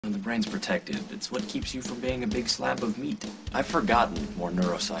when the brain's protected. It's what keeps you from being a big slab of meat. I've forgotten more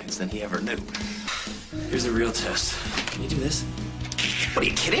neuroscience than he ever knew. Here's a real test. Can you do this? What, are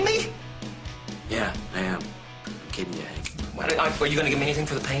you kidding me? Yeah, I am. I'm kidding you, Hank. What, are you gonna give me anything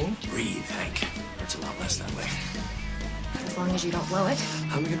for the pain? Breathe, Hank. Hurts a lot less that way. As long as you don't blow it.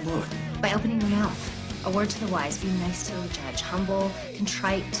 How am I gonna blow it? By opening your mouth. A word to the wise. Be nice to the judge. Humble,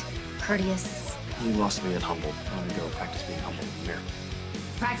 contrite, courteous. You lost me at humble. I'm gonna go practice being humble in the mirror.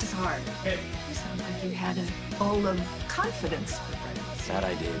 Practice hard. You sound like you had a bowl of confidence for breakfast. That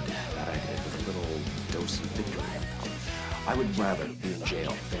I did. That I did. With a little dose of victory. I would rather be in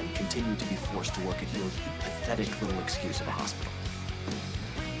jail than continue to be forced to work at your pathetic little excuse of a hospital.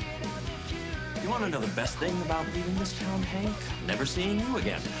 You want to know the best thing about leaving this town, Hank? Never seeing you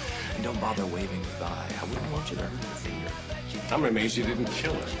again. And don't bother waving goodbye. I wouldn't want you to hurt your finger. I'm amazed you didn't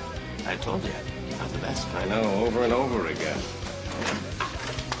kill her. I told you, not the best. I know, over and over again.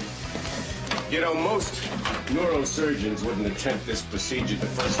 You know, most neurosurgeons wouldn't attempt this procedure the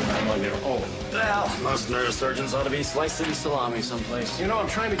first time on their own. Well, most neurosurgeons ought to be sliced city salami someplace. You know, I'm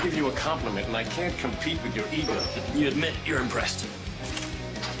trying to give you a compliment, and I can't compete with your ego. You admit you're impressed.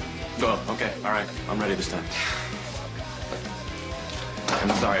 Well, okay, all right. I'm ready this time.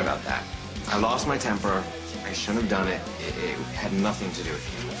 I'm sorry about that. I lost my temper. I shouldn't have done it. It had nothing to do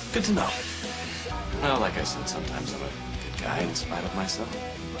with you. Good to know. Well, like I said, sometimes I'm a good guy in spite of myself.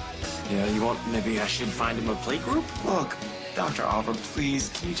 Yeah, you want, maybe I should find him a play group? Look, Dr. Oliver, please,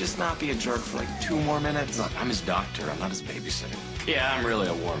 can you just not be a jerk for like 2 more minutes? Look, I'm his doctor. I'm not his babysitter. Yeah, I'm really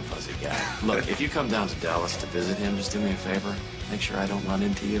a warm, fuzzy guy. Look, if you come down to Dallas to visit him, just do me a favor. Make sure I don't run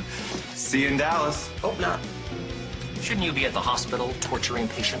into you. See you in Dallas. Hope not. Shouldn't you be at the hospital torturing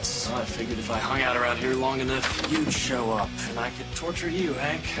patients? Well, I figured if I hung out around here long enough, you'd show up, and I could torture you,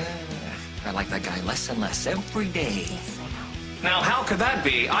 Hank. I like that guy less and less every day. Now, how could that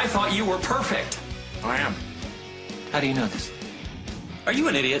be? I thought you were perfect. I am. How do you know this? Are you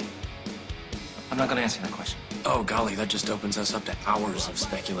an idiot? I'm not going to answer that question. Oh, golly, that just opens us up to hours of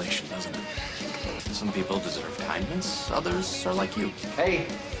speculation, doesn't it? Some people deserve kindness. Others are like you. Hey,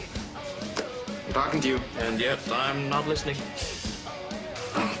 I'm talking to you. And yet, I'm not listening.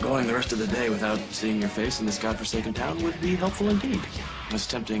 Going the rest of the day without seeing your face in this godforsaken town would be helpful indeed. As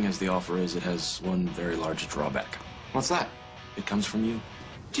tempting as the offer is, it has one very large drawback. What's that? It comes from you.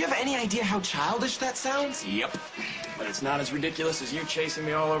 Do you have any idea how childish that sounds? Yep. But it's not as ridiculous as you chasing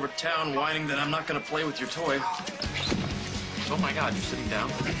me all over town, whining that I'm not going to play with your toy. Oh, my God, you're sitting down?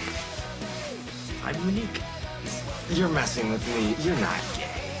 I'm unique. You're messing with me. You're not gay.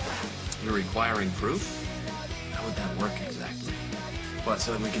 You're requiring proof? How would that work exactly? What,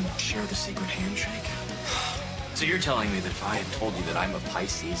 so that we can share the secret handshake? So you're telling me that if I had told you that I'm a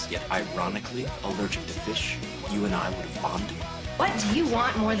Pisces, yet ironically allergic to fish, you and I would have bonded? What do you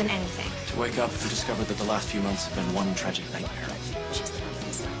want more than anything? To wake up and discover that the last few months have been one tragic nightmare. She's the love of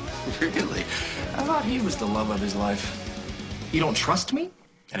his life. Really? I thought he was the love of his life. You don't trust me?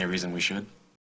 Any reason we should?